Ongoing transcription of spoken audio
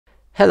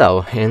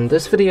Hello, in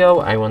this video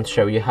I want to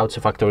show you how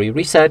to factory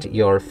reset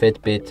your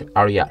Fitbit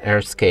Aria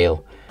Air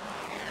scale.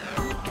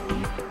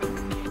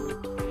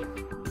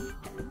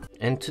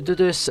 And to do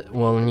this,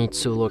 we'll need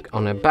to look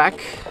on the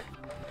back.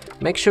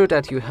 Make sure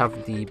that you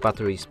have the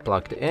batteries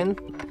plugged in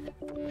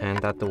and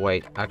that the way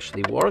it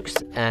actually works,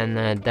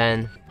 and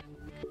then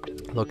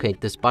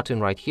locate this button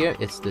right here.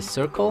 It's this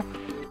circle,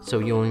 so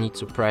you'll need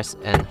to press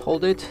and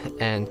hold it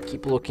and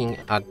keep looking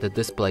at the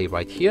display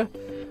right here.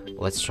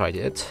 Let's try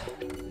it.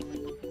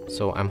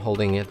 So I'm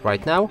holding it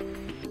right now.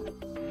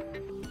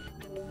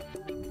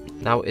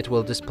 Now it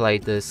will display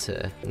this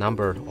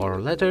number or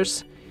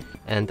letters,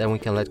 and then we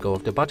can let go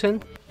of the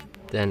button.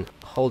 Then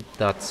hold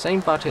that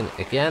same button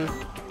again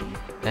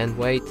and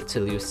wait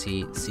till you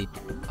see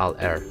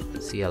CLR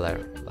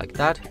like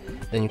that.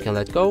 Then you can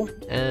let go,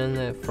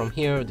 and from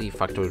here the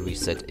factory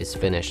reset is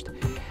finished.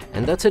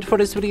 And that's it for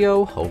this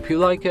video. Hope you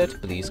like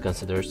it. Please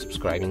consider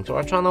subscribing to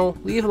our channel,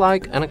 leave a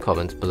like and a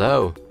comment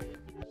below.